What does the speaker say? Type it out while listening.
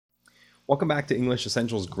Welcome back to English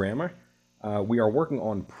Essentials Grammar. We are working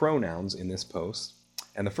on pronouns in this post,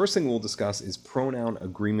 and the first thing we'll discuss is pronoun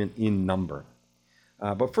agreement in number.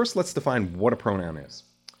 But first, let's define what a pronoun is.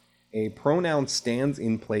 A pronoun stands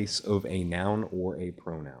in place of a noun or a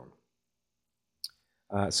pronoun.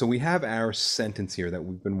 So we have our sentence here that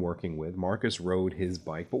we've been working with. Marcus rode his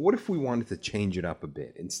bike, but what if we wanted to change it up a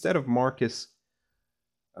bit? Instead of Marcus,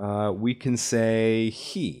 we can say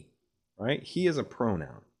he, right? He is a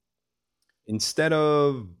pronoun. Instead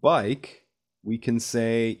of bike, we can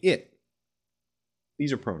say it.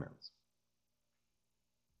 These are pronouns.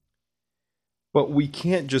 But we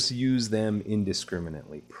can't just use them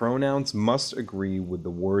indiscriminately. Pronouns must agree with the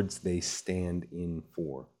words they stand in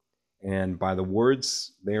for. And by the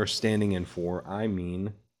words they are standing in for, I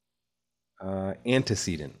mean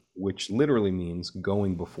antecedent, which literally means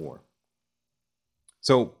going before.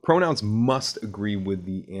 So pronouns must agree with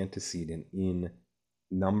the antecedent in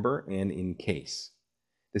number and in case.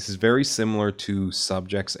 This is very similar to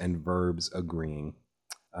subjects and verbs agreeing,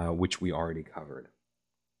 which we already covered.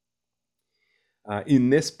 In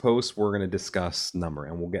this post, we're going to discuss number,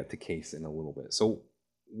 and we'll get to case in a little bit. So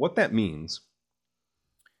what that means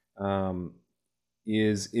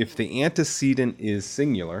is if the antecedent is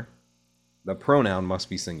singular, the pronoun must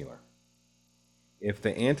be singular. If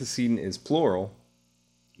the antecedent is plural,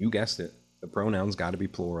 you guessed it, the pronoun's got to be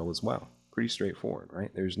plural as well. Pretty straightforward, right?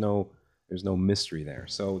 There's no mystery there.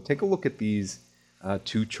 So take a look at these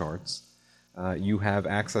two charts. You have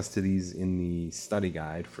access to these in the study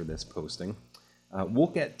guide for this posting. We'll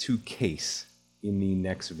get to case in the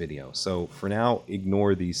next video. So for now,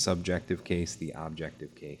 ignore the subjective case, the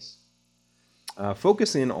objective case.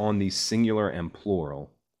 Focus in on the singular and plural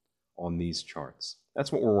on these charts.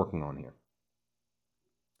 That's what we're working on here.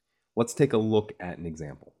 Let's take a look at an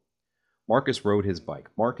example. Marcus rode his bike.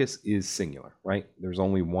 Marcus is singular, right? There's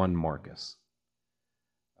only one Marcus.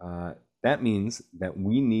 That means that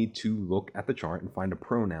we need to look at the chart and find a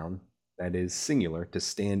pronoun that is singular to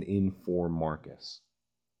stand in for Marcus.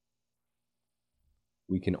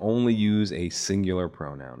 We can only use a singular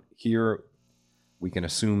pronoun. Here, we can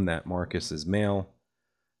assume that Marcus is male.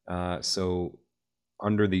 So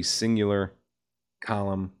under the singular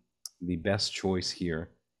column, the best choice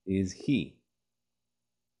here is he.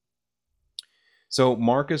 So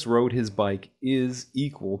Marcus rode his bike is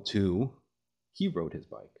equal to he rode his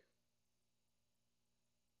bike.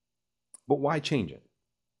 But why change it?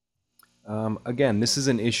 Again, this is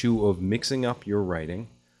an issue of mixing up your writing,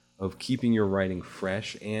 of keeping your writing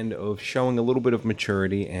fresh, and of showing a little bit of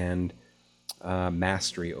maturity and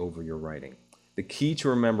mastery over your writing. The key to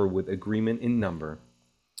remember with agreement in number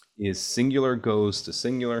is singular goes to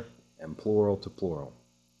singular and plural to plural.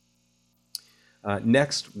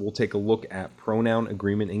 Next, we'll take a look at pronoun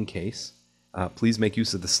agreement in case. Please make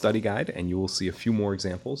use of the study guide and you will see a few more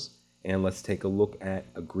examples. And let's take a look at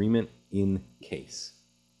agreement in case.